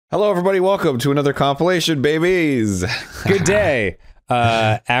Hello, everybody. Welcome to another compilation, babies. Good day.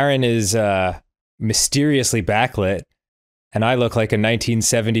 Aaron is mysteriously backlit, and I look like a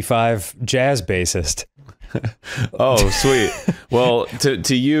 1975 jazz bassist. Oh, sweet. Well,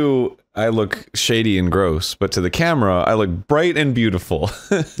 to you, I look shady and gross, but to the camera, I look bright and beautiful.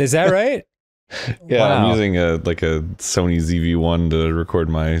 Is that right? Yeah, Wow. I'm using a Sony ZV-1 to record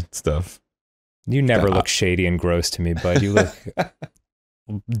my stuff. You never look shady and gross to me, bud. You look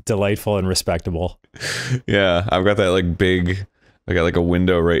delightful and respectable. Yeah, I've got that like big, I got like a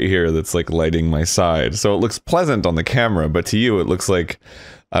window right here that's like lighting my side, so it looks pleasant on the camera, but to you, it looks like,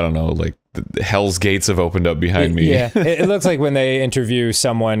 I don't know, like the Hell's Gates have opened up behind me. Yeah, it looks like when they interview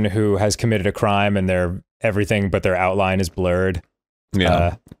someone who has committed a crime and they're everything but their outline is blurred.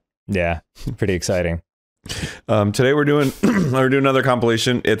 Yeah. Yeah, pretty exciting. Today we're doing another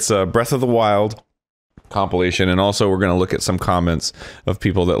compilation. It's a Breath of the Wild compilation, and also we're going to look at some comments of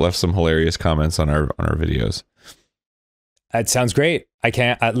people that left some hilarious comments on our videos. That sounds great. I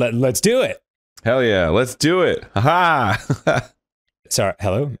can't. Let's do it. Hell yeah, let's do it. Haha. Sorry.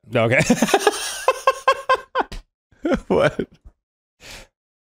 Hello. Okay. What?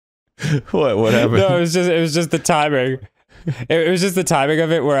 What happened? No, it was just the timing. It was just the timing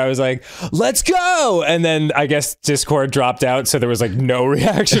of it where I was like, let's go! And then I guess Discord dropped out, so there was like no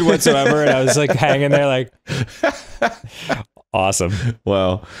reaction whatsoever, and I was like hanging there like, awesome.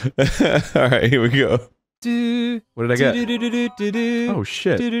 Wow. All right, here we go. What did I get? Oh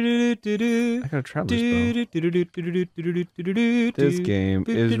shit. I got a traveler's bow. This game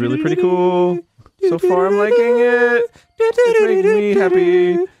is really pretty cool. So far I'm liking it. It's making me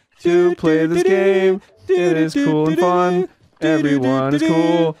happy to play this game. It is cool and fun. Everyone is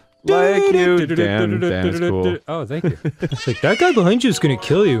cool. Like you. Dan is cool. Oh, thank you. It's like, that guy behind you is gonna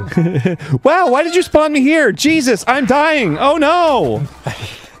kill you. Wow, why did you spawn me here? Jesus, I'm dying. Oh no.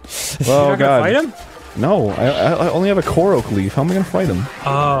 Oh god. Fight him? No, I only have a core oak leaf. How am I gonna fight him?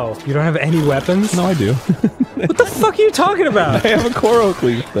 Oh, you don't have any weapons? No, I do. What the fuck are you talking about? I have a core oak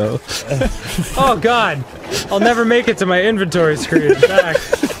leaf though. Oh god. I'll never make it to my inventory screen. Back.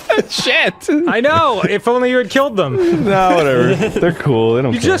 Shit! I know! If only you had killed them. No, whatever. They're cool. They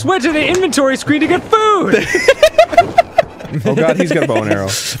don't You care. just went to the inventory screen to get food! Oh god, he's got a bow and arrow.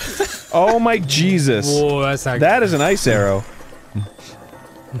 Oh my Jesus. Whoa, that's not That is an ice arrow.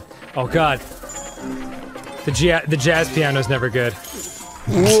 Oh god. The jazz piano's never good.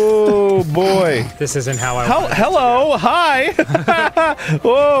 Whoa, boy. This isn't how I want it. Hello, hi.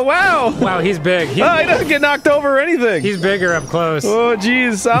 Whoa, wow. Wow, he's big. He doesn't get knocked over or anything. He's bigger up close. Oh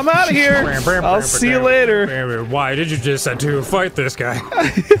jeez, I'm out of here. I'll see you later. Why did you just send to fight this guy?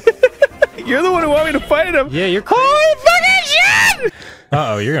 You're the one who wanted me to fight him. Yeah, you're crazy. Holy fucking shit!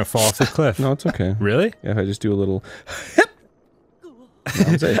 Uh-oh, you're gonna fall off the cliff. No, it's okay. Really? Yeah, if I just do a little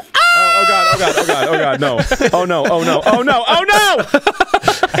I'm safe. Oh god, oh god, oh god, oh god, no. Oh no, oh no, oh no, oh no!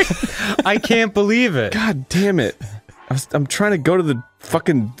 I can't believe it. God damn it. I'm trying to go to the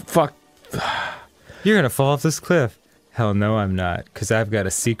fucking You're gonna fall off this cliff. Hell no, I'm not, because I've got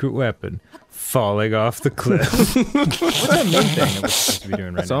a secret weapon. Falling off the cliff. What's the main thing that we're supposed to be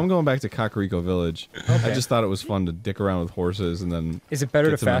doing right So now? I'm going back to Kakariko Village. Okay. I just thought it was fun to dick around with horses and then Is it better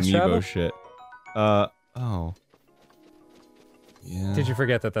to get some fast amiibo travel? shit. Oh. Yeah. Did you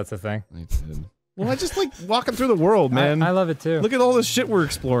forget that that's a thing? I did. Well, I just like walking through the world, man. I love it too. Look at all this shit we're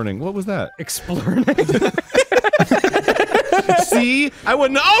exploring. What was that? Exploring. See? I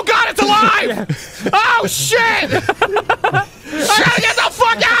wouldn't. Oh god, it's alive! Yeah. Oh shit! I gotta get the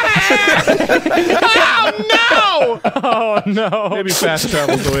fuck out of here! Oh no! Oh no! Maybe fast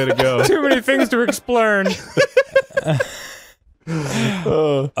travel's the way to go. Too many things to explore.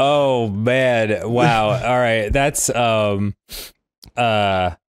 Oh man! Wow! All right, that's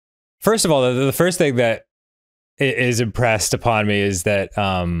First of all, the first thing that is impressed upon me is that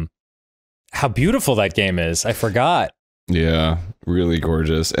how beautiful that game is. I forgot. Yeah, really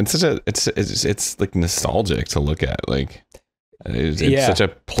gorgeous, and such a it's like nostalgic to look at. Like it's Yeah. such a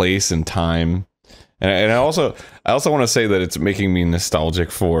place and time, and I also want to say that it's making me nostalgic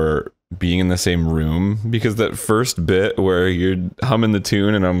for being in the same room, because that first bit where you're humming the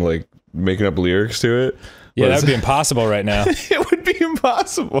tune and I'm like making up lyrics to it. Yeah, that would be impossible right now. It would be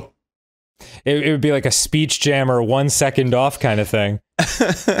impossible. It would be like a speech jammer 1 second off kind of thing.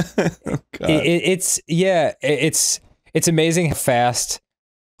 Oh, God. It's amazing how fast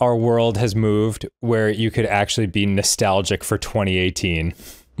our world has moved where you could actually be nostalgic for 2018.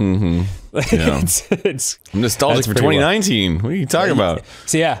 Mm-hmm. Yeah. it's I'm nostalgic for 2019. What are you talking about?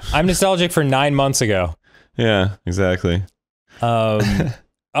 So yeah, I'm nostalgic for 9 months ago. Yeah, exactly. Oh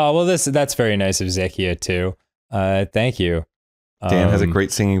well, that's very nice of Zekia too. Thank you. Dan has a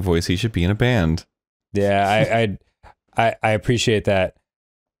great singing voice. He should be in a band. Yeah, I appreciate that.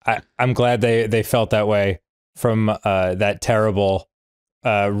 I'm glad they felt that way from that terrible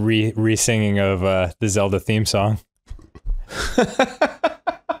re-singing of the Zelda theme song.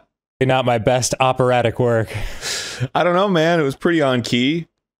 Not my best operatic work. I don't know, man. It was pretty on key.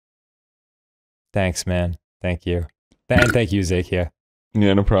 Thanks, man. Thank you. And thank you, Zakia.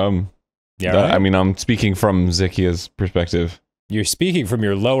 Yeah, no problem. Yeah, right? I mean, I'm speaking from Zakia's perspective. You're speaking from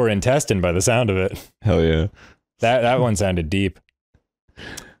your lower intestine by the sound of it. Hell yeah. That one sounded deep.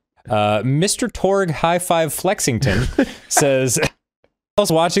 Mr. Torg High Five Flexington says,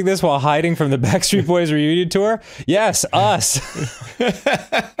 "Else watching this while hiding from the Backstreet Boys reunion tour?" Yes, us.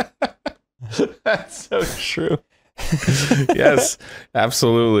 That's so true. Yes,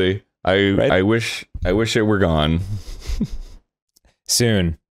 absolutely. I wish it were gone.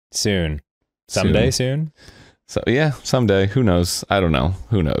 Soon. Someday soon? So yeah, someday. Who knows? I don't know.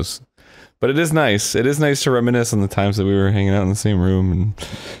 Who knows? But it is nice. It is nice to reminisce on the times that we were hanging out in the same room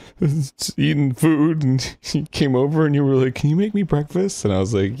and eating food, and you came over and you were like, "Can you make me breakfast?" And I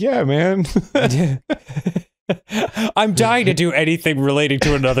was like, "Yeah, man." I'm dying to do anything relating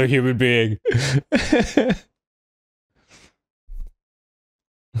to another human being.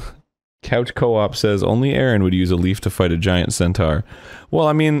 Couch Co-op says only Aaron would use a leaf to fight a giant centaur. Well,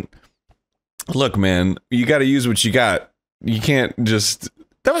 I mean, look, man, you got to use what you got. You can't just.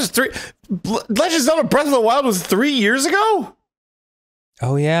 That was Legend of Zelda Breath of the Wild was 3 years ago?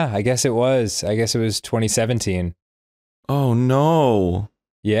 Oh yeah, I guess it was. I guess it was 2017. Oh no.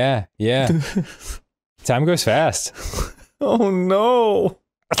 Yeah. Time goes fast. Oh no.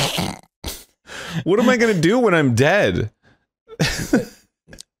 What am I gonna do when I'm dead?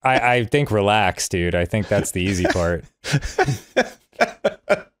 I think relax, dude. I think that's the easy part.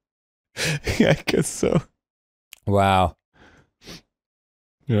 Yeah, I guess so. Wow.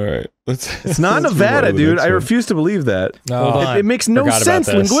 All right. It's not Nevada, dude. I refuse to believe that. No, it makes no sense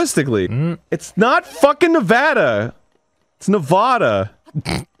linguistically. It's not fucking Nevada. It's Nevada.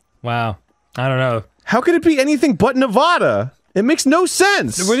 Wow. I don't know. How could it be anything but Nevada? It makes no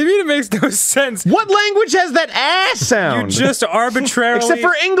sense. What do you mean it makes no sense? What language has that ass sound? You just arbitrarily... Except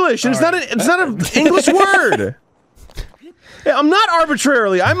for English, and it's not an English word. Yeah, I'm not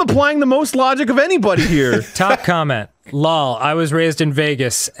arbitrarily. I'm applying the most logic of anybody here. Top comment. Lol, I was raised in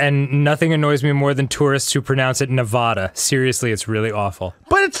Vegas, and nothing annoys me more than tourists who pronounce it Nevada. Seriously, it's really awful.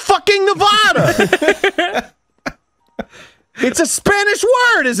 But it's fucking Nevada! It's a Spanish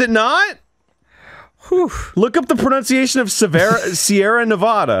word, is it not? Whew. Look up the pronunciation of Sierra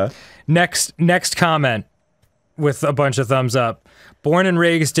Nevada. Next comment with a bunch of thumbs up. Born and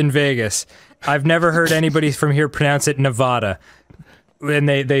raised in Vegas. I've never heard anybody from here pronounce it Nevada. And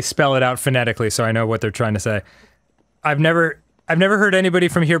they spell it out phonetically, so I know what they're trying to say. I've never heard anybody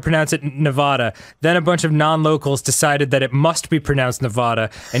from here pronounce it Nevada. Then a bunch of non-locals decided that it must be pronounced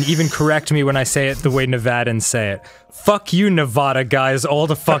Nevada, and even correct me when I say it the way Nevadans say it. Fuck you, Nevada guys, all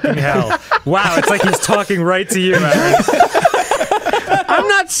to fucking hell. Wow, it's like he's talking right to you, Aaron. I'm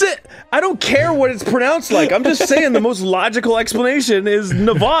not I don't care what it's pronounced like. I'm just saying the most logical explanation is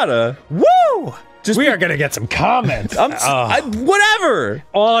Nevada. Woo! We are gonna get some comments. Whatever.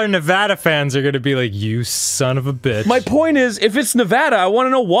 All our Nevada fans are gonna be like, "You son of a bitch." My point is, if it's Nevada, I want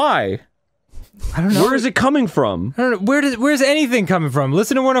to know why. I don't know. Where is it coming from? I don't know. Where's anything coming from?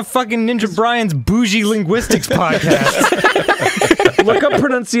 Listen to one of fucking Ninja Brian's bougie linguistics podcasts. Look up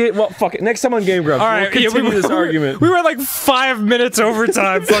pronunciate. Well, fuck it. Next time on GameGrumps, all right, we'll continue this argument. We were like 5 minutes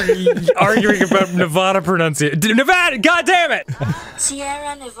overtime, fucking arguing about Nevada pronunciation. Nevada, god damn it!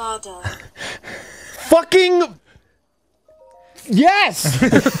 Sierra Nevada. Fucking. Yes!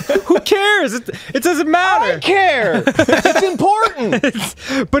 Who cares? It doesn't matter. I care! It's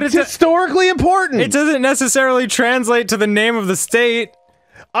important! But it's historically important! It doesn't necessarily translate to the name of the state.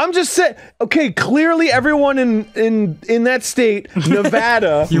 I'm just saying, okay, clearly everyone in that state,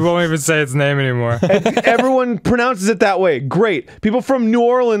 Nevada... You won't even say its name anymore. Everyone pronounces it that way. Great. People from New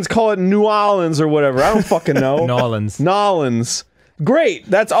Orleans call it New Orleans or whatever. I don't fucking know. Nolans. Nolans. Great,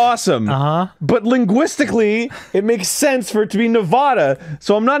 that's awesome. But linguistically, it makes sense for it to be Nevada,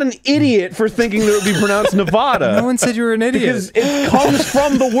 so I'm not an idiot for thinking that it would be pronounced Nevada. No one said you were an idiot. Because it comes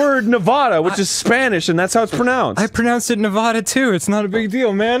from the word Nevada, which is Spanish, and that's how it's pronounced. I pronounced it Nevada too, it's not a big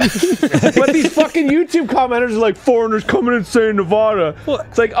deal, man. But these fucking YouTube commenters are like, foreigners coming and saying Nevada. Well,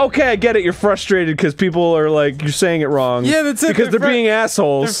 it's like, okay, I get it, you're frustrated because people are like, you're saying it wrong. Yeah, that's it. Because they're being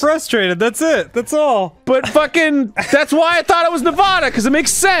assholes. They're frustrated, that's it, that's all. But fucking, that's why I thought it was Nevada. Because it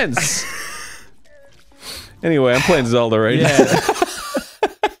makes sense. Anyway, I'm playing Zelda right now.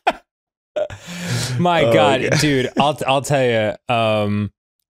 My God, dude, I'll tell you,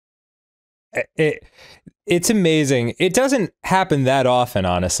 it's amazing. It doesn't happen that often,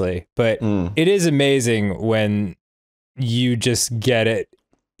 honestly, but it is amazing when you just get it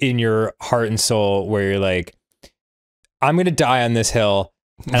in your heart and soul where you're like, I'm going to die on this hill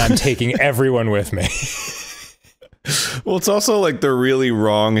and I'm taking everyone with me. Well, it's also like the really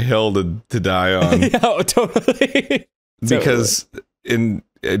wrong hill to die on. Yeah, totally. Because it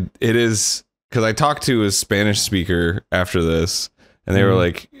is, because I talked to a Spanish speaker after this and they were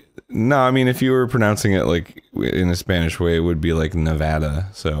like, no, I mean, if you were pronouncing it like in a Spanish way, it would be like Nevada.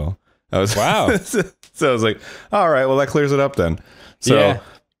 So I was, wow. So I was like, all right, well, that clears it up then. So yeah.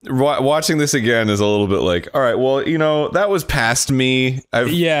 Watching this again is a little bit like, all right, well, you know, that was past me.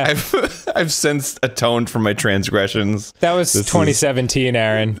 I've since atoned for my transgressions. That was 2017,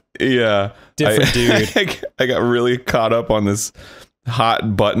 Aaron. Yeah. Different dude. I got really caught up on this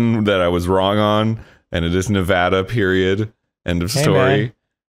hot button that I was wrong on, and it is Nevada, period. End of story.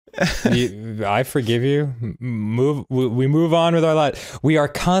 I forgive you. We move on with our life. We are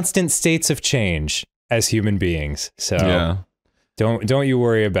constant states of change as human beings. So yeah. Don't you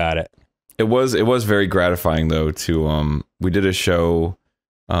worry about it. It was very gratifying though to we did a show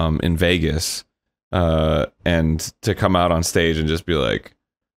in Vegas and to come out on stage and just be like,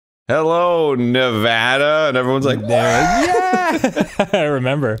 hello Nevada, and everyone's like, yeah. I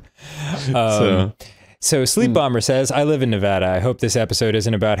remember. So Sleep Bomber says, I live in Nevada. I hope this episode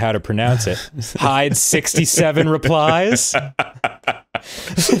isn't about how to pronounce it. Hide 67 replies.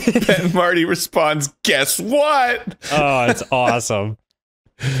 Ben Marty responds, guess what? Oh, it's awesome.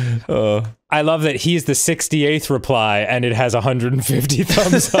 I love that he's the 68th reply and it has 150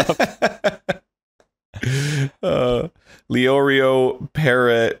 thumbs up. Leorio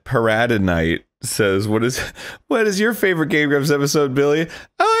Paradinite says, what is your favorite Game Grumps episode, Billy? I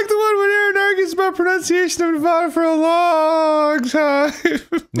like the one when Aaron argues about pronunciation of Nevada for a long time.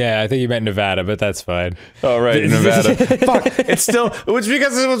 Yeah, I think you meant Nevada, but that's fine. Oh, right, Nevada. Fuck, it's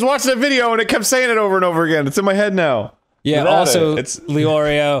because I was watching a video and it kept saying it over and over again. It's in my head now. Yeah, Nevada. also,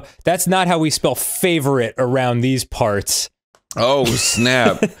 Leorio, that's not how we spell favorite around these parts. Oh,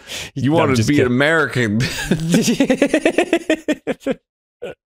 snap. You wanted to be an American.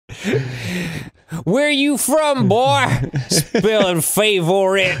 Where you from, boy? Spelling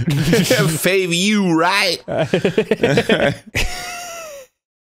favorite. Favor you, right?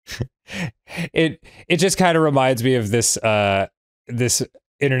 It just kind of reminds me of this this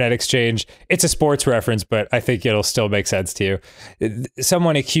internet exchange. It's a sports reference, but I think it'll still make sense to you.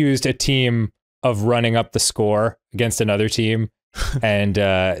 Someone accused a team of running up the score against another team, and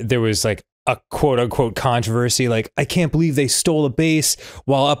there was like a quote-unquote controversy, like, I can't believe they stole a base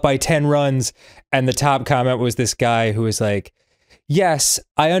while up by 10 runs, and the top comment was this guy who was like, yes,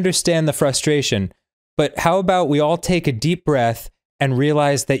 I understand the frustration, but how about we all take a deep breath and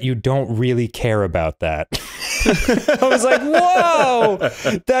realize that you don't really care about that. I was like, whoa,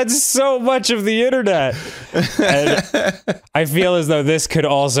 that's so much of the internet. And I feel as though this could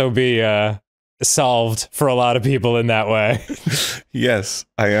also be solved for a lot of people in that way. Yes,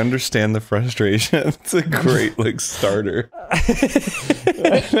 I understand the frustration. It's a great starter. All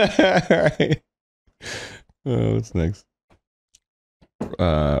right. What's next?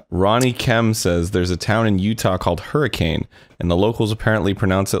 Ronnie Kem says there's a town in Utah called Hurricane, and the locals apparently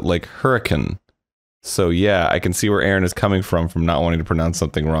pronounce it like hurricane. So yeah, I can see where Aaron is coming from not wanting to pronounce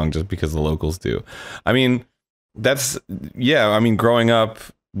something wrong just because the locals do. I mean, I mean, growing up,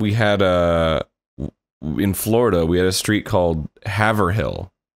 we had in Florida, we had a street called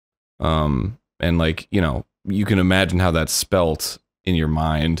Haverhill. And like, you know, you can imagine how that's spelt in your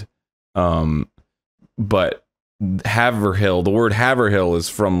mind. But Haverhill, the word Haverhill is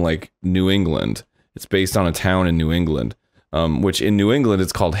from like New England. It's based on a town in New England, which in New England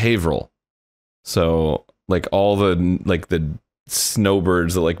it's called Haverhill. So like all the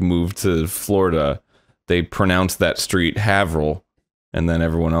snowbirds that like moved to Florida, they pronounced that street Haverhill, and then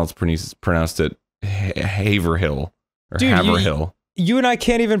everyone else pronounced it Haverhill or Dude, Haverhill. You and I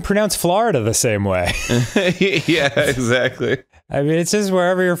can't even pronounce Florida the same way. Yeah, exactly. I mean, it's just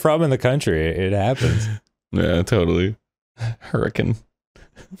wherever you're from in the country, it happens. Yeah, totally. Hurricane.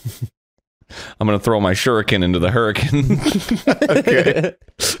 I'm gonna throw my shuriken into the hurricane. Okay.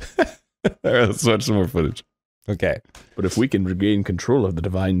 All right, let's watch some more footage. Okay. But if we can regain control of the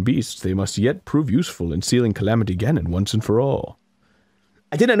divine beasts, they must yet prove useful in sealing Calamity Ganon once and for all.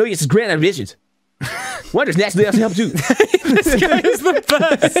 I did not know you was grand ambitious. Wonders naturally have to help too. This guy is the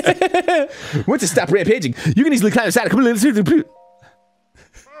best. Once you stop rampaging, you can easily climb inside a couple of little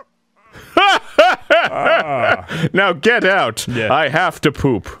Now get out. Yeah. I have to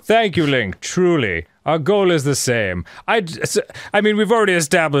poop. Thank you, Link. Truly. Our goal is the same. I mean, we've already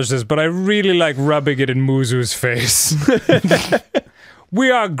established this, but I really like rubbing it in Muzu's face. We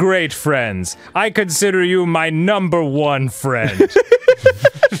are great friends. I consider you my #1 friend.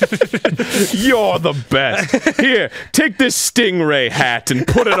 You're the best. Here, take this stingray hat and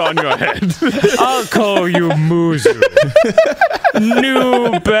put it on your head. I'll call you Muzu.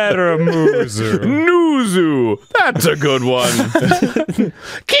 New, better Muzu. Nuzu. That's a good one.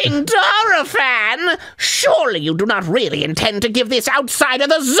 King Dora fan! Surely you do not really intend to give this outsider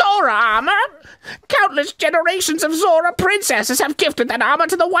the Zora armor? Countless generations of Zora princesses have gifted that armor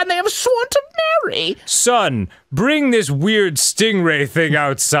to the one they have sworn to marry. Son, bring this weird stingray thing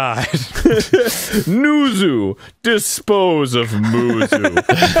outside. Nuzu, dispose of Muzu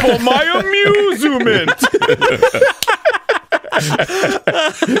for my amusement.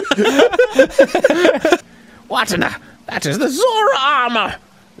 What in the... That is the Zora armor.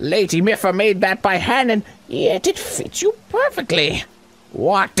 Lady Miffa made that by hand, and yet it fits you perfectly.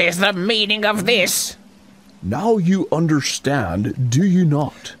 What is the meaning of this? Now you understand, do you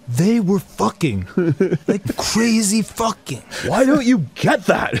not? They were fucking. Like crazy fucking. Why don't you get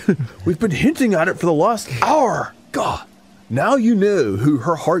that? We've been hinting at it for the last hour. God. Now you know who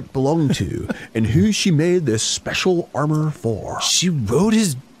her heart belonged to and who she made this special armor for. She rode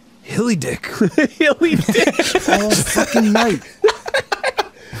his hilly dick Hilly dick all fucking night.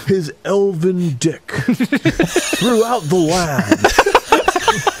 His elven dick throughout the land.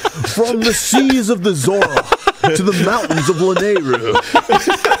 From the seas of the Zora to the mountains of Lanayru.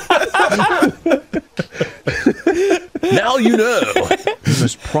 Now you know. You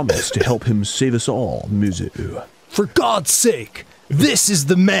must promise to help him save us all, Muzu. For God's sake, this is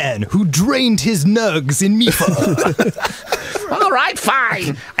the man who drained his nugs in Miffa. All right,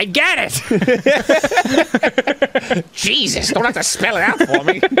 fine. I get it. Jesus, don't have to spell it out for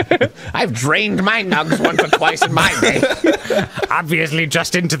me. I've drained my nugs once or twice in my day. Obviously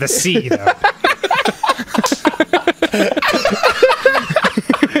just into the sea, though.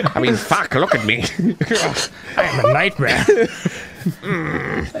 I mean, fuck, look at me. I am a nightmare.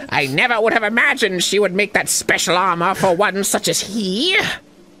 I never would have imagined she would make that special armor for one such as he.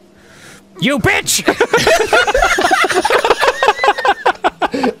 You bitch!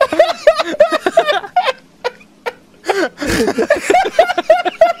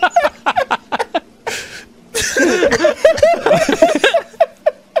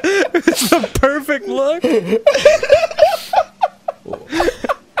 It's the perfect look.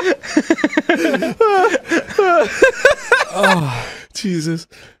 Oh, Jesus.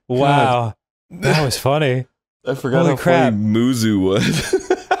 Wow. That was funny. I forgot Holy how crap. funny Muzu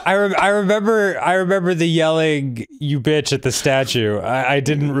was. I remember the yelling "you bitch" at the statue. I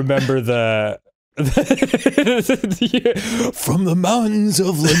didn't remember the From the mountains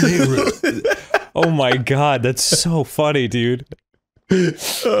of Lanayru. Oh my god, that's so funny, dude.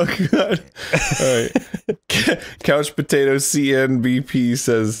 Oh god. All right. Couch Potato CNBP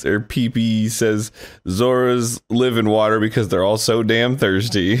says, or PP says, Zoras live in water because they're all so damn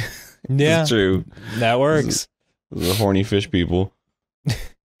thirsty. Yeah, it's true. That works. The horny fish people.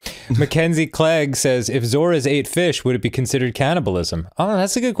 Mackenzie Clegg says, if Zoras ate fish, would it be considered cannibalism? Oh,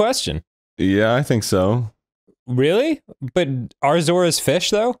 that's a good question. Yeah, I think so. Really? But are Zoras fish,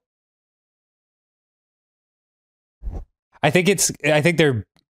 though? I think they're,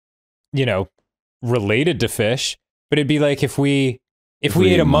 you know, related to fish, but it'd be like if we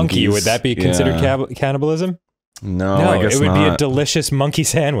ate a monkey, would that be considered cannibalism? No, I guess it would not. be a delicious monkey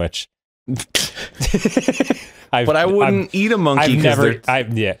sandwich. But I wouldn't eat a monkey.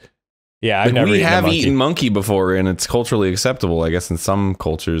 I've never We have eaten monkey before, and it's culturally acceptable. I guess in some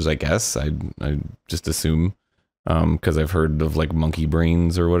cultures, I just assume, because I've heard of like monkey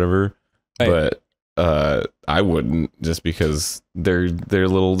brains or whatever. But I wouldn't, just because they're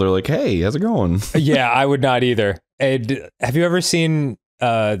like, hey, how's it going? Yeah, I would not either. Have you ever seen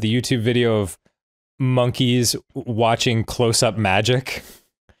the YouTube video of monkeys watching close-up magic?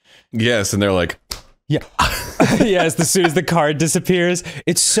 Yes, and they're like, yeah. Yes, as soon as the card disappears.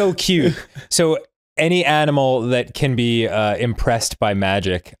 It's so cute. So any animal that can be impressed by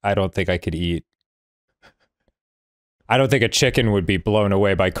magic, I don't think I could eat. I don't think a chicken would be blown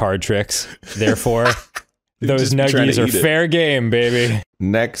away by card tricks. Therefore, those nuggies are fair game, baby.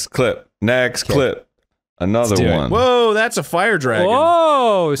 Next clip. Another one. Whoa, that's a fire dragon.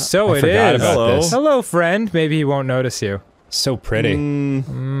 Whoa, so it is. Hello. Hello, friend. Maybe he won't notice you. So pretty.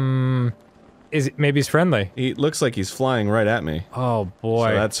 Maybe he's friendly. He looks like he's flying right at me. Oh boy,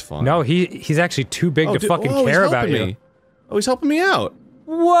 So that's fun. No, he's actually too big to fucking care about you. Oh, he's helping me out.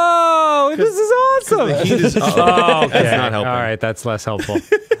 Whoa, this is awesome. The heat is. Okay. That's not helping. All right, that's less helpful.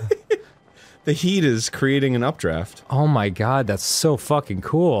 The heat is creating an updraft. Oh my god, that's so fucking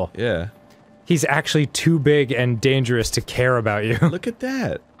cool. Yeah. He's actually too big and dangerous to care about you. Look at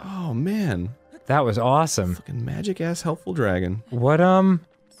that. Oh man. That was awesome. Fucking magic ass helpful dragon.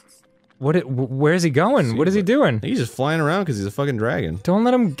 Where's he going? What is he doing? He's just flying around because he's a fucking dragon. Don't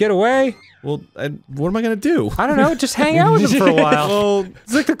let him get away. Well, what am I gonna do? I don't know, just hang out with him for a while. Well,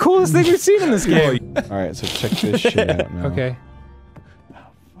 It's like the coolest thing we've seen in this game. Alright, so check this shit out now. Okay.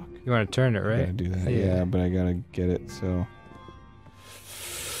 You want to turn it, I gotta right? do that. Yeah, but I gotta get it, so.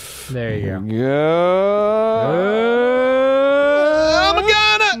 There you go. I'm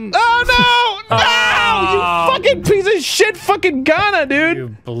gonna! Oh no! No! You fucking piece of shit fucking Ghana, dude! You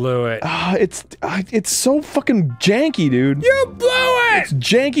blew it. It's so fucking janky, dude. You blew it! It's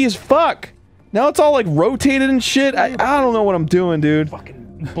janky as fuck. Now it's all like rotated and shit. I don't know what I'm doing, dude.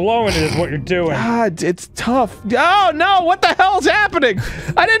 Blowing it is what you're doing. God, it's tough. Oh no, what the hell's happening?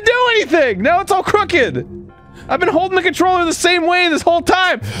 I didn't do anything! Now it's all crooked! I've been holding the controller the same way this whole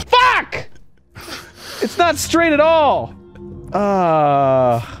time! Fuck! It's not straight at all!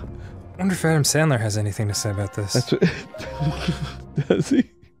 I wonder if Adam Sandler has anything to say about this. That's what does he?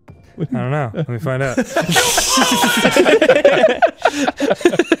 I don't know. Let me find out.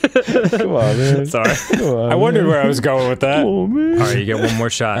 Come on, man. Sorry. Come on, I wondered man. where I was going with that. Oh, man. Alright, you get one more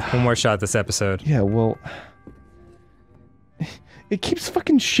shot. One more shot this episode. Yeah, well... It keeps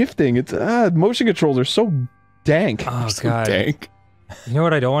fucking shifting. It's, motion controls are so dank. Oh god. dank. You know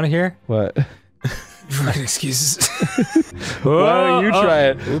what I don't want to hear? What? Fucking excuses. Why don't you try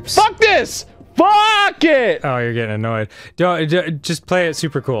it? Oops. Fuck this! Fuck it! Oh, you're getting annoyed. Don't just play it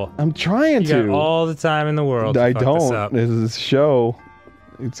super cool. I'm trying You to. got all the time in the world. To I fuck this up. don't. This is a show.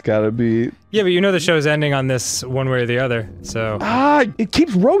 It's gotta be... Yeah, but you know the show's ending on this one way or the other, so... It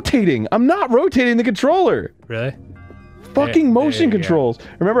keeps rotating. I'm not rotating the controller. Really? Fucking There motion you go. controls.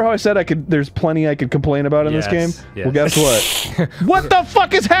 Remember how I said there's plenty I could complain about in this game? Yes, Well, guess what? What the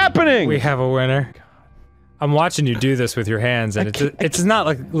fuck is happening? We have a winner. I'm watching you do this with your hands, and it does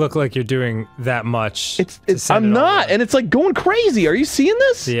not look like you're doing that much. I'm not, and it's like going crazy. Are you seeing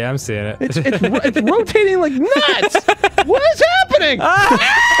this? Yeah, I'm seeing it. It's rotating like nuts. What is happening?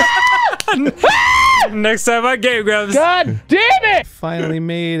 Next time on GameGrumps. God damn it! Finally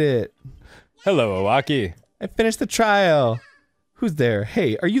made it. Hello, Owaki. I finished the trial. Who's there?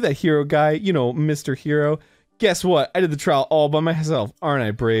 Hey, are you that hero guy? You know, Mr. Hero. Guess what? I did the trial all by myself. Aren't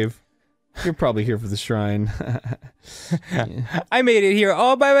I brave? You're probably here for the shrine. I made it here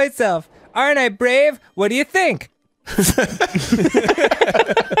all by myself. Aren't I brave? What do you think?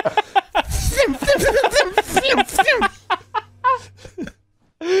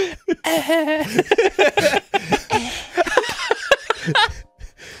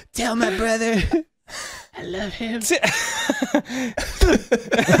 Tell my brother I love him.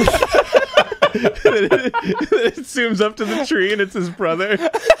 It zooms up to the tree and it's his brother.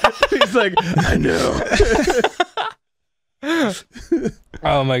 He's like, I know.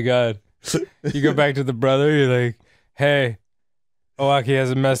 Oh my god. You go back to the brother, you're like, hey, Owaki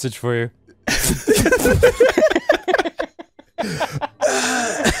has a message for you.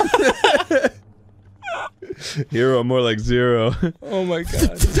 Hero, more like Zero. Oh my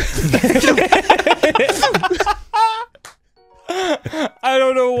god. I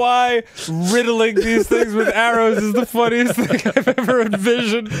don't know why riddling these things with arrows is the funniest thing I've ever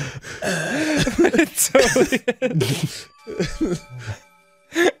envisioned. But it totally is.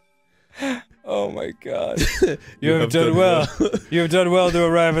 Oh my god. You have done well. You have done well to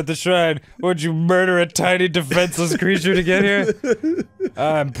arrive at the shrine. Would you murder a tiny defenseless creature to get here?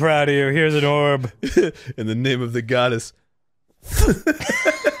 I'm proud of you. Here's an orb. In the name of the goddess.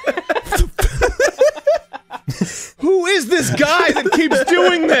 Who is this guy that keeps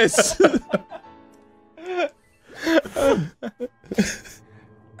doing this?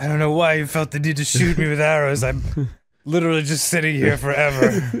 I don't know why you felt the need to shoot me with arrows. I'm literally just sitting here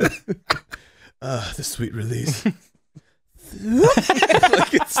forever. The sweet release. Like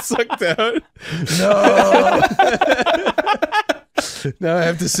it's sucked out. No. Now I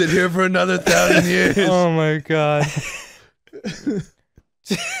have to sit here for another 1,000 years. Oh my god.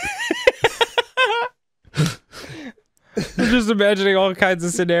 I'm just imagining all kinds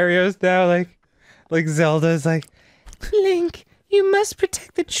of scenarios now, like Zelda's like, Link, you must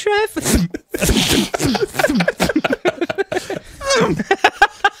protect the trifle.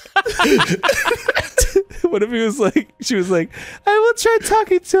 What if he was like, she was like, I will try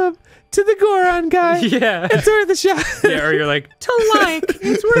talking to him, to the Goron guy. Yeah. It's worth a shot. Yeah, or you're like, to Link,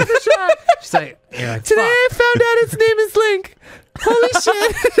 it's worth a shot. She's like, you're like, Today I found out its name is Link. Holy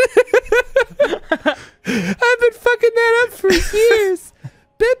shit! I've been fucking that up for years.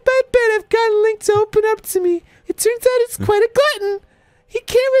 Bit by bit, I've gotten Link to open up to me. It turns out he's quite a glutton. He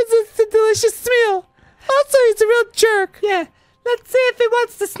can't resist the delicious meal. Also, he's a real jerk. Yeah. Let's see if he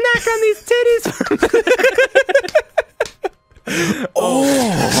wants to snack on these titties.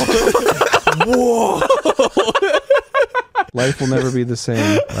 Whoa! Life will never be the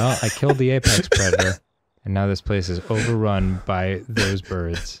same. Well, I killed the apex predator, and now this place is overrun by those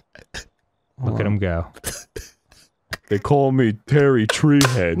birds. Look at them go. They call me Terry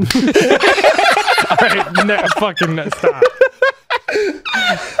Treehead. Alright, fucking stop.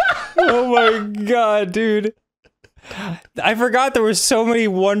 Oh my god, dude. I forgot there were so many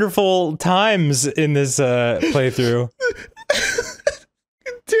wonderful times in this playthrough.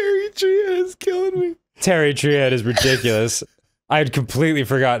 Terry Treehead is killing me. Terry Treehead is ridiculous. I had completely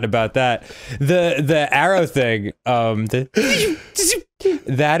forgotten about that. The arrow thing, that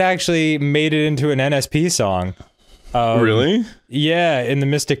actually made it into an NSP song. Really? Yeah, in the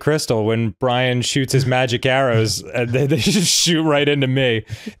Mystic Crystal, when Brian shoots his magic arrows, they just shoot right into me.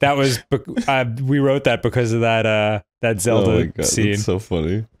 That was we wrote that because of that Zelda scene. That's so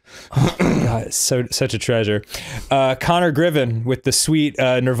funny. Oh my god, such a treasure. Connor Griven with the sweet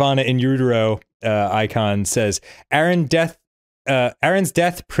Nirvana in utero icon says Aaron's death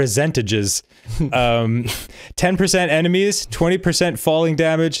percentages: 10% enemies, 20% falling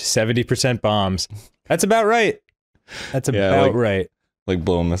damage, 70% bombs. That's about right. That's about right. Like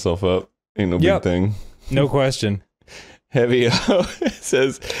blowing myself up ain't no big thing. No question. Heavy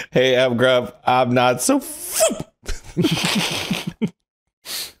says, "Hey, I'm Grump. I'm not so."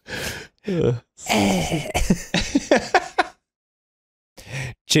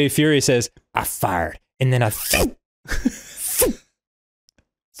 Jay Fury says, "I fired and then I."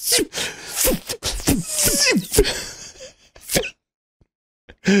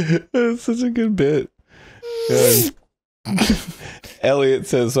 That's such a good bit. Elliot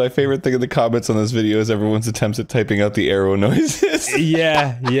says, my favorite thing in the comments on this video is everyone's attempts at typing out the arrow noises.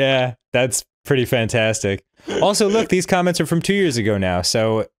 Yeah, that's pretty fantastic. Also, look, these comments are from 2 years ago now,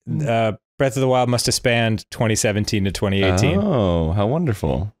 so Breath of the Wild must have spanned 2017 to 2018. Oh, how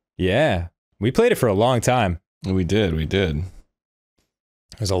wonderful. Yeah, we played it for a long time. We did. It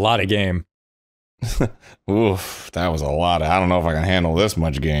was a lot of game. Oof, that was a lot. I don't know if I can handle this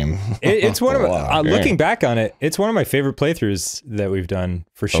much game. It's one of looking back on it, it's one of my favorite playthroughs that we've done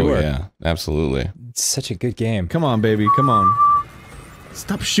for sure. Oh yeah, absolutely. It's such a good game. Come on, baby, come on.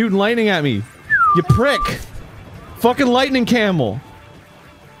 Stop shooting lightning at me, you prick! Fucking lightning camel.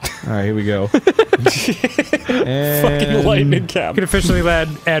 All right, here we go. Fucking lightning camel. You can officially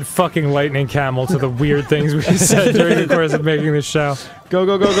add fucking lightning camel to the weird things we said during the course of making this show. Go,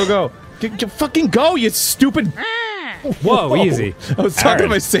 go, go, go, go. Fucking go, you stupid. Whoa, easy. I was talking to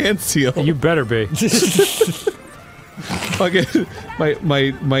my sand seal. You better be. Fucking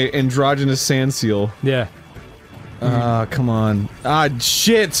my androgynous sand seal. Yeah. Come on. Ah,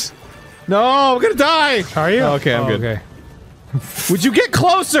 shit. No, I'm gonna die. Are you? Oh, okay, I'm good. Okay. Would you get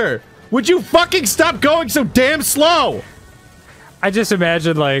closer? Would you fucking stop going so damn slow? I just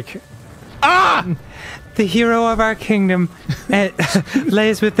imagine like, the hero of our kingdom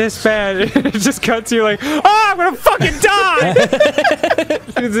lays with this bad. It just cuts you like, I'm gonna fucking die!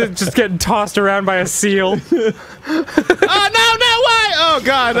 Just getting tossed around by a seal. Oh, no, why? Oh,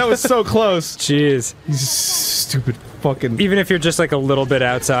 God, that was so close. Jeez. You stupid fucking... Even if you're just like a little bit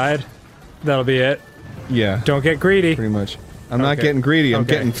outside, that'll be it. Yeah. Don't get greedy. Pretty much. I'm not getting greedy, I'm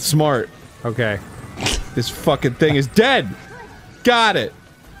getting smart. Okay. This fucking thing is dead! Got it!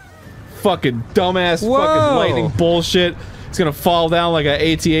 Fucking dumbass fucking lightning bullshit. It's gonna fall down like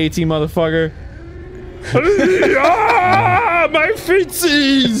a AT-AT motherfucker. Ah, my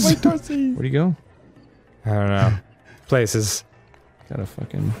feetsies! My toesies! Where'd he go? I don't know. Places. Gotta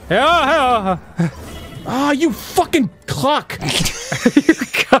fucking... Ah, you fucking cluck! You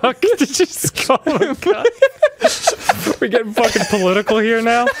cuck? Did you just call him a cuck? We're getting fucking political here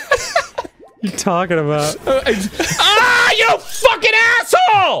now? What you talking about? You fucking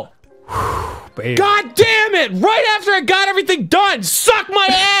asshole! Babe. God damn it! Right after I got everything done! Suck my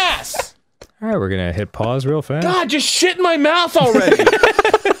ass! Alright, we're gonna hit pause real fast. God, just shit in my mouth already!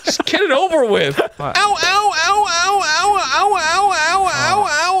 Just get it over with! Ow, ow, ow, ow, ow, ow, ow, ow, ow, ow,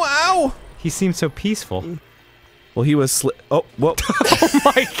 ow, ow! He seemed so peaceful. Well, he was oh, whoa. Oh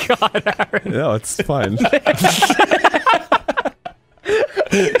my god, Aaron. No, it's fine.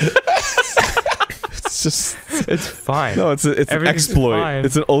 It's just... It's fine. No, it's an exploit. Fine.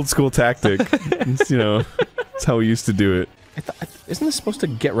 It's an old school tactic. It's, you know, it's how we used to do it. Isn't this supposed to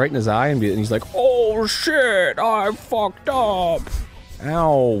get right in his eye and he's like, oh, Oh shit, I fucked up.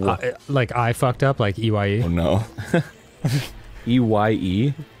 Ow. Like I fucked up, like EYE. Oh no.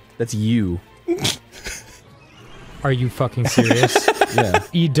 EYE? That's you. Are you fucking serious? Yeah.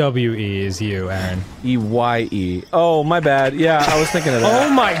 EWE is you, Aaron. EYE. Oh, my bad. Yeah, I was thinking of that. Oh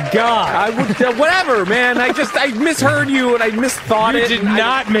my god! I would, whatever, man. I misheard you and I misthought it. You did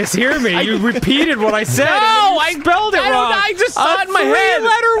not mishear me. You repeated what I said. No, I spelled it wrong. I just saw it in my head.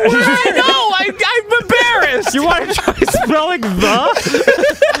 Three-letter word. I know. I'm embarrassed. You want to try spelling the?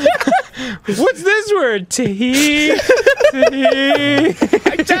 What's this word? Tee.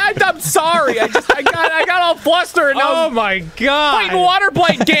 I'm sorry. I got all flustered. And Oh my god! fighting water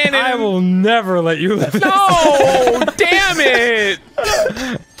blight Ganon. I will never let you live. No, damn it.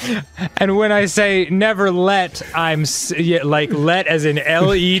 And when I say never let, I'm like let as in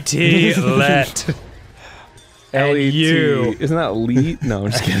L-E-T, let. And you. Isn't that leet? No,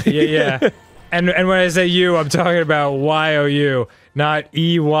 I'm just kidding. Yeah. And when I say you, I'm talking about Y-O-U, not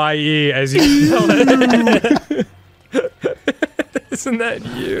E-Y-E as you spell it. Isn't that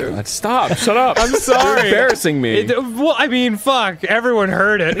you? God, stop! Shut up! I'm sorry. You're embarrassing me. Well, I mean, fuck. Everyone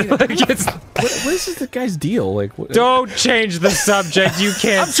heard it. Like, what is this guy's deal? Like, what? Don't change the subject. You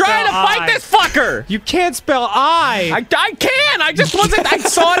can't. I'm trying to fight this fucker. You can't spell I. I can. I just wasn't. I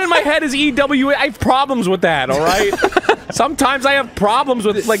saw it in my head as EWA. I have problems with that. All right. Sometimes I have problems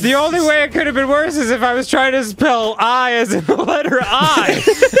with like. The only way it could have been worse is if I was trying to spell I as in the letter I.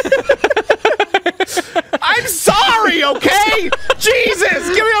 I'm sorry, okay?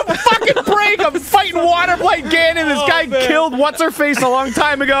 Jesus, give me a fucking break. I'm fighting water blight Ganon. This guy killed what's-her-face a long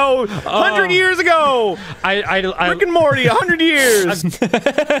time ago. 100 years ago. Rick and Morty, 100 years.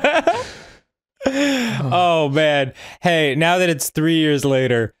 Oh, man. Hey, now that it's 3 years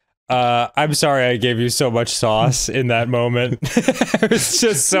later, I'm sorry I gave you so much sauce in that moment. I was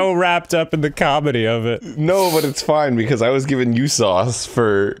just so wrapped up in the comedy of it. No, but it's fine because I was giving you sauce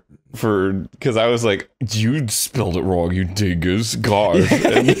because I was like, you spelled it wrong, you dingus, gosh.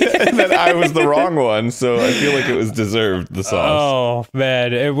 And then I was the wrong one, so I feel like it was deserved, the sauce. Oh,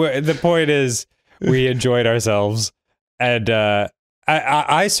 man. The point is, we enjoyed ourselves, and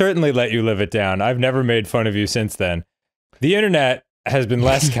I certainly let you live it down. I've never made fun of you since then. The internet has been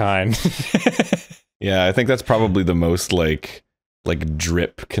less kind. Yeah, I think that's probably the most, like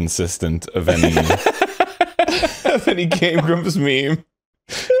drip consistent of any, of any Game Grumps meme.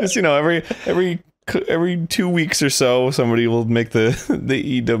 Just, you know, every 2 weeks or so, somebody will make the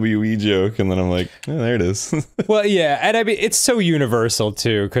EWE joke, and then I'm like, oh, there it is. Well, yeah, and I mean, it's so universal,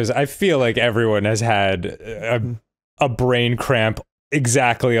 too, because I feel like everyone has had a brain cramp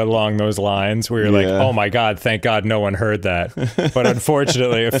exactly along those lines, where you're like, oh my god, thank god no one heard that. But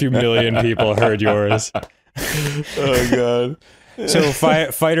unfortunately, a few million people heard yours. Oh god. So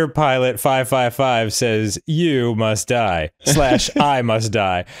Fighter Pilot 555 says, you must die, / I must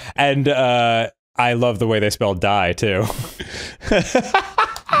die. And I love the way they spell die, too.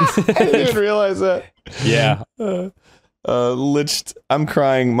 I didn't even realize that. Yeah. Liched, I'm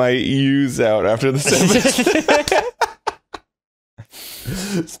crying my U's out after the sentence.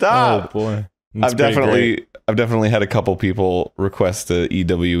 Stop. Oh, boy. I've definitely had a couple people request a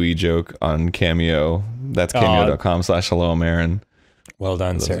EWE joke on Cameo. That's cameo.com/hello I'm Aaron. Well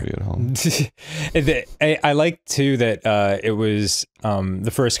done, For those sir. of you at home. I like too that it was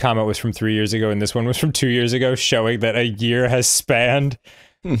the first comment was from 3 years ago, and this one was from 2 years ago, showing that a year has spanned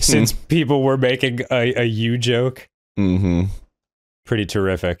since people were making a you joke. Mm-hmm. Pretty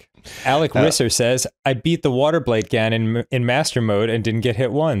terrific. Alec Risser says, I beat the water blight Ganon in master mode and didn't get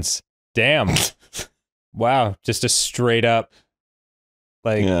hit once. Damn. Wow, just a straight up,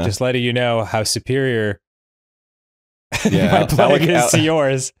 like, just letting you know how superior my playing is to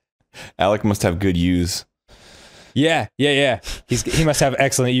yours. Alec must have good use. Yeah. He must have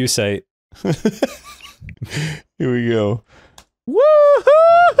excellent use sight. Here we go.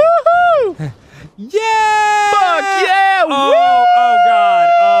 Woo-hoo-hoo-hoo! Yeah! Fuck yeah! Oh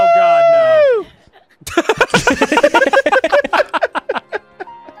god, no.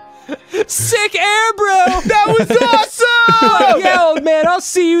 Sick air, bro! That was awesome! Yeah, old man, I'll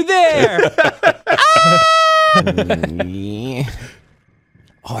see you there!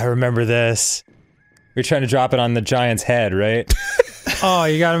 Oh, I remember this. You're trying to drop it on the giant's head, right? Oh,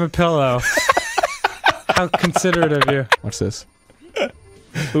 you got him a pillow. How considerate of you. Watch this.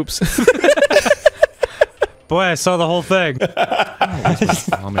 Oops. Boy, I saw the whole thing.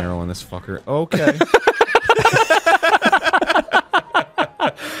 I'm arrowing this fucker. Okay.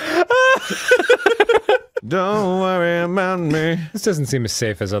 Don't worry about me. This doesn't seem as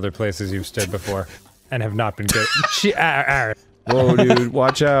safe as other places you've stood before, and have not been good. Whoa, dude,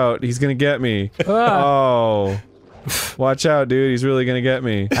 watch out. He's gonna get me. Oh. Watch out, dude. He's really gonna get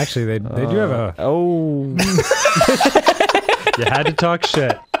me. Actually, they do have a... Oh. You had to talk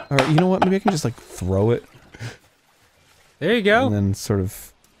shit. Alright, you know what? Maybe I can just, like, throw it. There you go. And then sort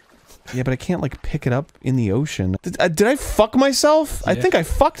of... Yeah, but I can't, like, pick it up in the ocean. Did I fuck myself? Yeah. I think I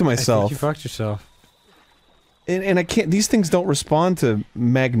fucked myself. I think you fucked yourself. And I can't- these things don't respond to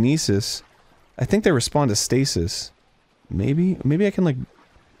magnesis. I think they respond to stasis. Maybe I can, like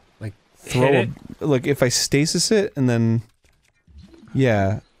throw like, if I stasis it, and then...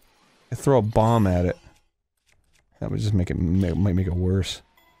 Yeah. I throw a bomb at it. That would just make it- might make it worse.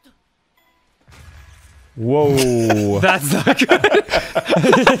 Whoa! That's not good.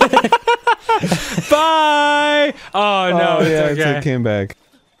 Bye. Oh no, oh, yeah, it's okay. It came back.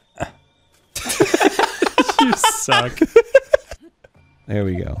 You suck. There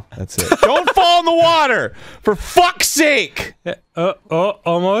we go. That's it. Don't fall in the water, for fuck's sake!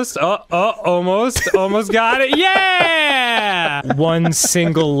 Almost got it. Yeah! One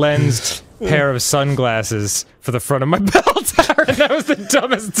single lensed pair of sunglasses for the front of my belt. Aaron, that was the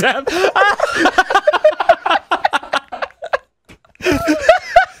dumbest death.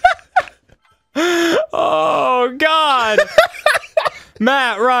 Oh God!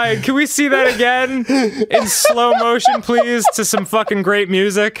 Matt, Ryan, can we see that again in slow motion, please, to some fucking great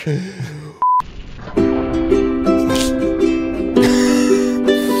music?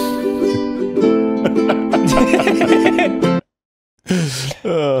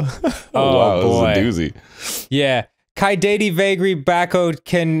 Oh wow, boy. this is a doozy. Yeah. Kaideti Vagri Bako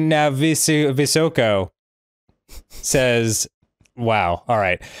Visoko says, wow,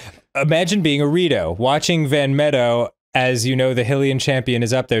 alright. Imagine being a Rito, watching Van Meadow as you know the Hylian champion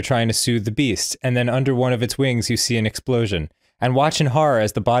is up there trying to soothe the beast, and then under one of its wings you see an explosion. And watch in horror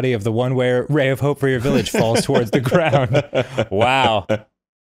as the body of the one ray of hope for your village falls towards the ground. Wow.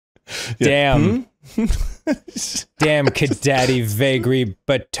 Damn. Damn Kadadi Vagri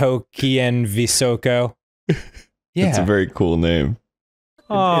Batokian Visoko. Yeah. It's a very cool name.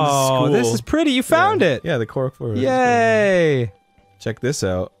 Oh, this is pretty. You found it. Yeah, the Korok Forest. Yay. Check this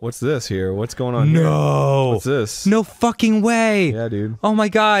out. What's this here? What's going on here? No. What's this? No fucking way. Yeah, dude. Oh my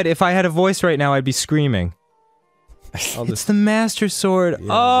God, if I had a voice right now, I'd be screaming. It's the Master Sword. Yeah,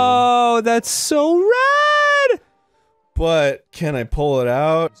 oh, that's so rad. But can I pull it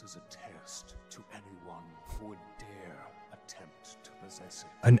out? This is a test to anyone who would dare attempt to possess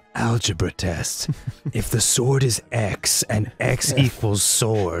it. An algebra test. If the sword is X and X equals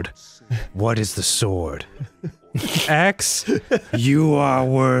sword, what is the sword? X. You are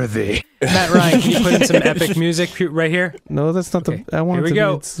worthy. Matt Ryan, can you put in some epic music right here? No, that's not Okay, the. I want here it we to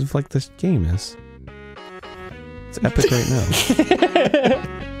go. be. It's like this game is. It's epic right now.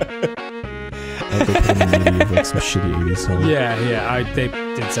 I hope they put in the movie of like some shitty 80s song. Yeah, they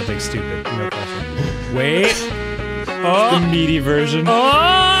did something stupid. No question. Wait. Oh, the meaty version. Oh,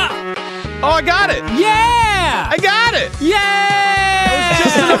 I got it! yeah! I got it! Yeah!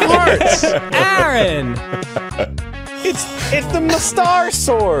 Just in the parts! Aaron! It's the Mastar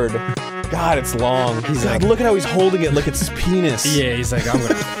sword! God, it's long. He's like, look at how he's holding it like it's his penis. Yeah, he's like, I'm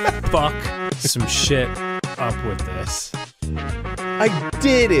gonna fuck some shit up with this. I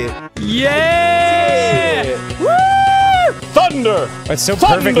did it! Yeah! Woo! Thunder! It's so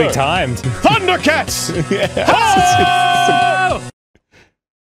Thunder! perfectly timed. Thundercats! Oh!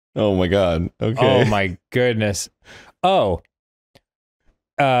 Oh my god. Okay. Oh my goodness. Oh.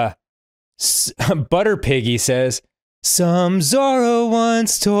 Butter Piggy says, some Zorro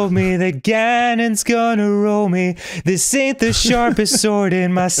once told me that Ganon's gonna roll me. This ain't the sharpest sword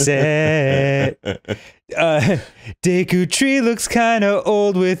in my set. Deku Tree looks kinda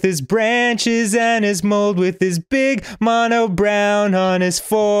old with his branches and his mold with his big mono brown on his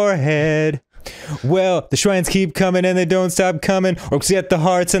forehead. Well, the shrines keep coming and they don't stop coming. Orcs get the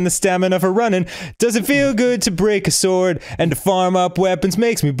hearts and the stamina for running. Doesn't feel good to break a sword, and to farm up weapons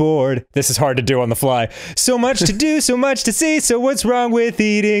makes me bored. This is hard to do on the fly. So much to do, so much to see. So what's wrong with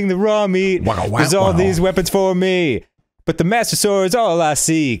eating the raw meat? There's all these weapons for me, but the Master Sword's all I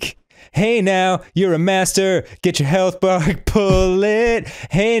seek. Hey now, you're a master, get your health bar, pull it.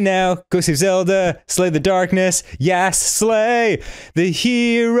 Hey now, go save Zelda, slay the darkness, yes, slay. The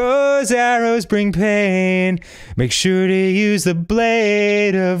hero's arrows bring pain, make sure to use the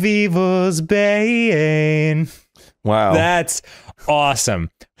blade of evil's bane. Wow. That's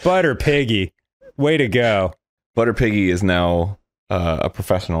awesome. Butter Piggy, way to go. Butter Piggy is now a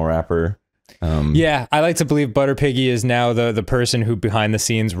professional rapper. Yeah, I like to believe Butter Piggy is now the person who behind the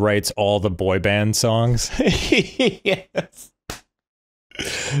scenes writes all the boy band songs. Yes.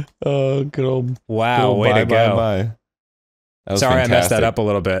 Oh, good old. Wow, way to go. Bye. Sorry, fantastic. I messed that up a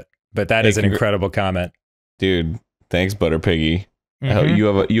little bit, but that is an incredible comment. Dude, thanks, Butter Piggy. I hope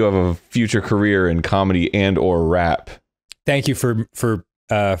Mhm. you have a future career in comedy and or rap. Thank you for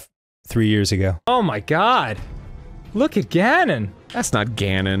 3 years ago. Oh my god. Look at Ganon. That's not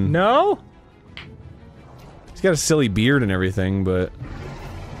Ganon. No? He's got a silly beard and everything, but...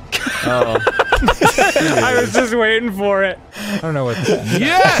 Oh. I was just waiting for it. I don't know what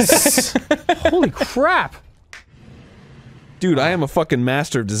Yes! Holy crap. Dude, I am a fucking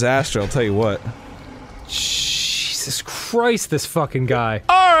master of disaster, I'll tell you what. Jesus Christ, this fucking guy.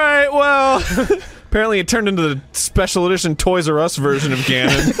 Alright, well... Apparently it turned into the special edition Toys R Us version of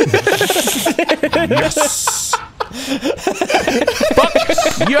Ganon. Yes!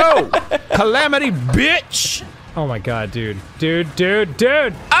 Fuck! Yo! Calamity, bitch! Oh my god, dude. Dude!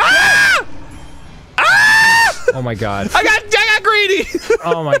 Ah! Ah! Oh my god. I got greedy!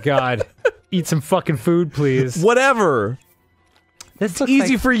 Oh my god. Eat some fucking food, please. Whatever. This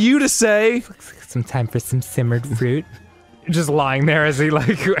Easy for you to say. some time for some simmered fruit. Just lying there as he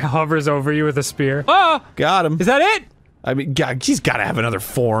like hovers over you with a spear. Oh! Got him. Is that it? I mean, God, he's gotta have another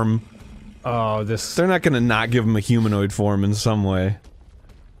form. Oh, this... They're not gonna not give him a humanoid form in some way.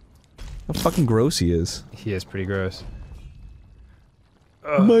 How fucking gross he is. He is pretty gross.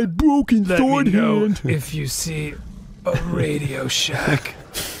 My broken sword hand. if you see a Radio Shack.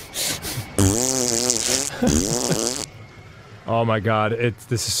 Oh my god,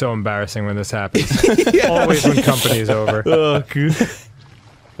 this is so embarrassing when this happens. Always when company's over. Oh, good.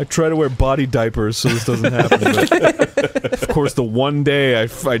 I try to wear body diapers so this doesn't happen, but of course the one day I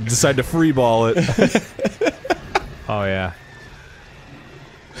decide to freeball it. Oh yeah.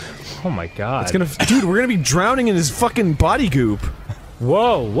 Oh my god. It's gonna- dude, we're gonna be drowning in his fucking body goop.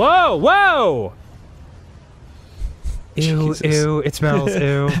 Whoa, whoa, whoa! Ew, Jesus. ew, it smells,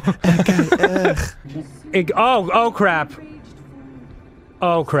 ew. Oh crap.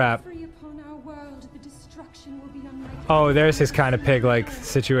 Oh crap. Oh, there's his kind of pig-like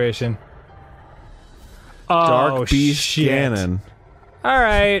situation. Oh, Dark Beast shit. Ganon.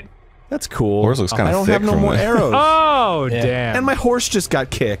 Alright. That's cool. Horse looks kinda I don't thick have no from more the- arrows. Oh, damn. And my horse just got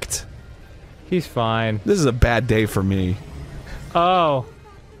kicked. He's fine. This is a bad day for me. Oh.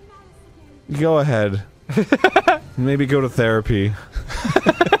 Go ahead. Maybe go to therapy.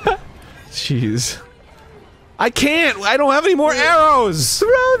 Jeez. I can't! I don't have any more arrows! Throw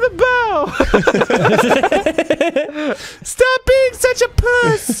the bow! Stop being such a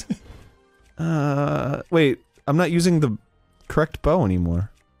puss! Wait. I'm not using the correct bow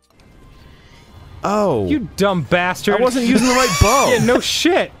anymore. Oh. You dumb bastard. I wasn't using the right bow! Yeah, no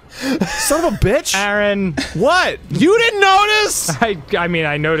shit. Son of a bitch! Aaron. What? You didn't notice?! I mean,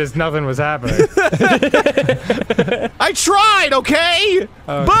 I noticed nothing was happening. I tried, okay?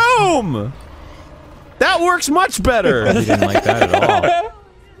 Boom! That works much better! He didn't like that at all.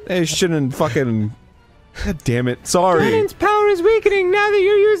 They shouldn't fucking... God damn it, sorry. Ganon's power is weakening now that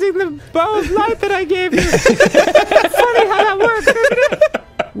you're using the bow of light that I gave you. Funny how that works, isn't it?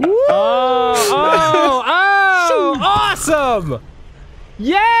 Oh, awesome!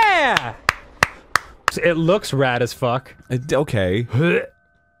 Yeah! It looks rad as fuck. Okay.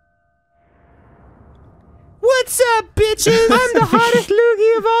 What's up, bitches? I'm the hottest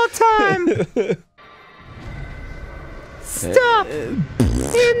loogie of all time. Stop! In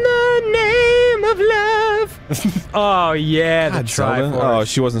the name of love. Oh yeah, the God, Zelda? Triforce. Oh,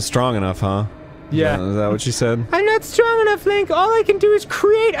 she wasn't strong enough, huh? Yeah. Is that what she said? I'm not strong enough, Link. All I can do is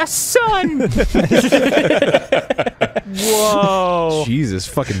create a sun. Whoa. Jesus,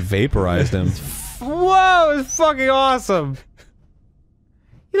 fucking vaporized him. Whoa, it's fucking awesome.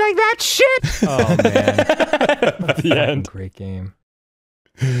 You like that shit? Oh man. The end. Great game.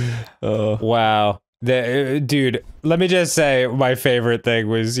 Wow. Dude, let me just say my favorite thing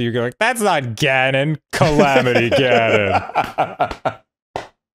was you going, that's not Ganon, Calamity Ganon.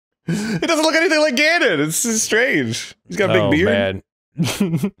 It doesn't look anything like Ganon. It's strange. He's got a big beard.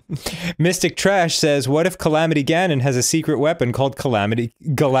 Man. Mystic Trash says, what if Calamity Ganon has a secret weapon called Calamity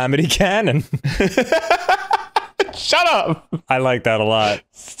Ganon? Shut up! I like that a lot.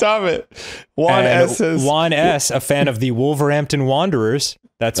 Stop it. Juan S says... Juan S, a fan of the Wolverhampton Wanderers.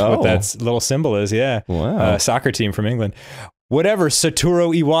 That's what that little symbol is, yeah. Wow. Soccer team from England. Whatever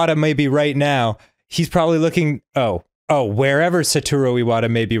Satoru Iwata may be right now, he's probably looking... wherever Satoru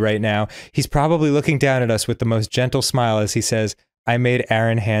Iwata may be right now, he's probably looking down at us with the most gentle smile as he says, I made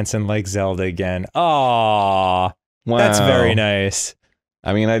Aaron Hansen like Zelda again. Aww. Wow. That's very nice.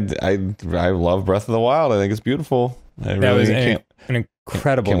 I mean, I love Breath of the Wild. I think it's beautiful. I That really was can't an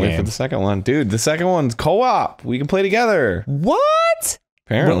incredible wait game. for the second one. Dude, the second one's co-op. We can play together. What?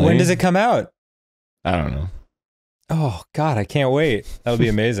 Apparently. When does it come out? I don't know. Oh God, I can't wait. That would be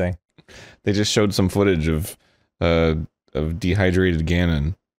amazing. They just showed some footage of dehydrated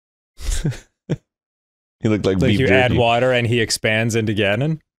Ganon. He looked like beef you jerky. add water and he expands into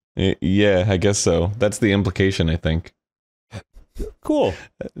Ganon? Yeah, I guess so. That's the implication, I think. Cool.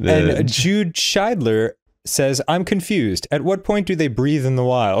 And Jude Scheidler says, I'm confused. At what point do they breathe in the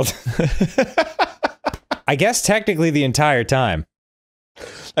wild? I guess technically the entire time.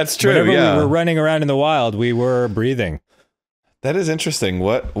 That's true, Whenever yeah. we were running around in the wild, we were breathing. That is interesting.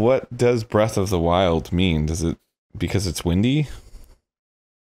 What does Breath of the Wild mean? Does it because it's windy?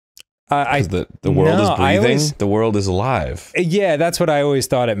 The world is breathing. The world is alive. Yeah, that's what I always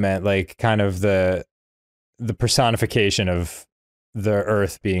thought it meant. Like kind of the personification of the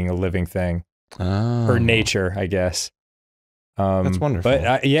earth being a living thing, or nature, I guess. That's wonderful.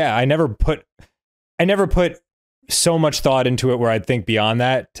 But yeah, I never put so much thought into it where I'd think beyond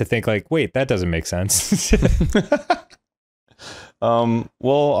that to think like, wait, that doesn't make sense. Well,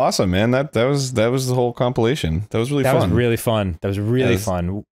 awesome, man. That was the whole compilation. That was really fun. That was really fun. That was really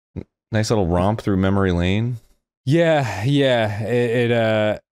fun. Nice little romp through memory lane. Yeah.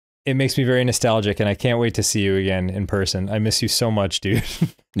 It makes me very nostalgic, and I can't wait to see you again in person. I miss you so much, dude.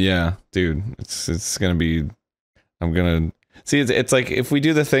 Yeah, dude. It's gonna be. I'm gonna see. It's like if we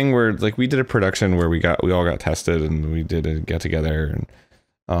do the thing where like we did a production where we all got tested and we did a get together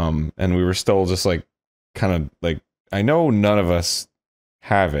and we were still just like kind of like. I know none of us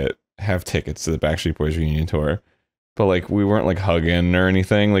have tickets to the Backstreet Boys reunion tour, but like we weren't like hugging or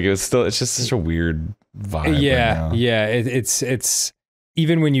anything. Like it's just such a weird vibe. Yeah, right now. yeah. It's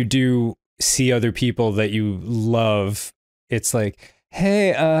even when you do see other people that you love, it's like, hey,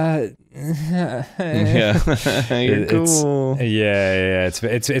 yeah, you're cool. Yeah.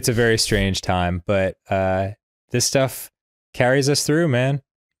 It's a very strange time, but this stuff carries us through, man.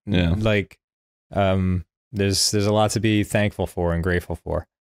 Yeah, like There's a lot to be thankful for and grateful for.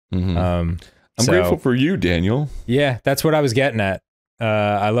 Mm-hmm. I'm grateful for you, Daniel. Yeah, that's what I was getting at.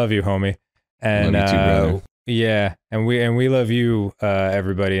 I love you, homie. And love you too, brother. Yeah, and we love you,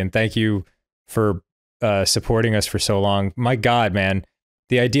 everybody, and thank you for supporting us for so long. My God, man,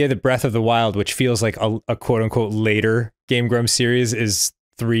 the idea that Breath of the Wild, which feels like a quote unquote later Game Grumps series, is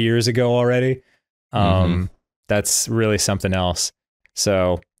 3 years ago already. That's really something else.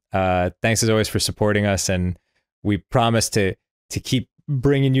 So. Thanks as always for supporting us, and we promise to keep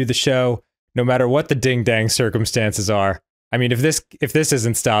bringing you the show no matter what the ding dang circumstances are. I mean, if this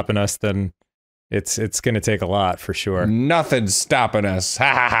isn't stopping us, then it's going to take a lot for sure. Nothing's stopping us.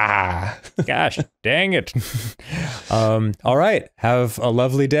 Ha ha ha. Gosh, dang it. All right, have a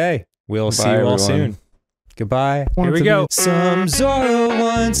lovely day. We'll see you all soon. Goodbye. Here we go. Some Zorro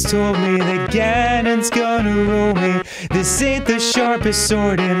once told me that Ganon's gonna rule me. This ain't the sharpest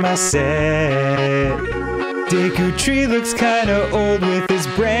sword in my set. Deku Tree looks kinda old with his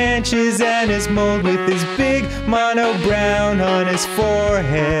branches and his mold, with his big mono brown on his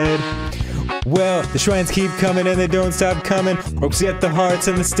forehead. Well, the shrines keep coming and they don't stop coming. Ropes get the hearts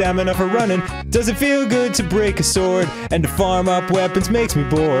and the stamina for running. Doesn't feel good to break a sword, and to farm up weapons makes me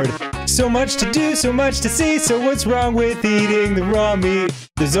bored. So much to do, so much to see, so what's wrong with eating the raw meat?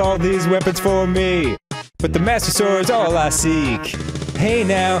 There's all these weapons for me, but the master sword's all I seek. Hey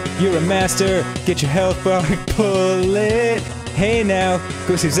now, you're a master, get your health bar, pull it. Hey now,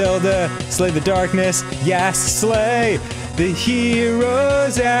 go save Zelda, slay the darkness, yes, slay. The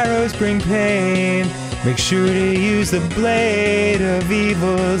hero's arrows bring pain. Make sure to use the blade of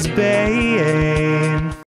evil's bane.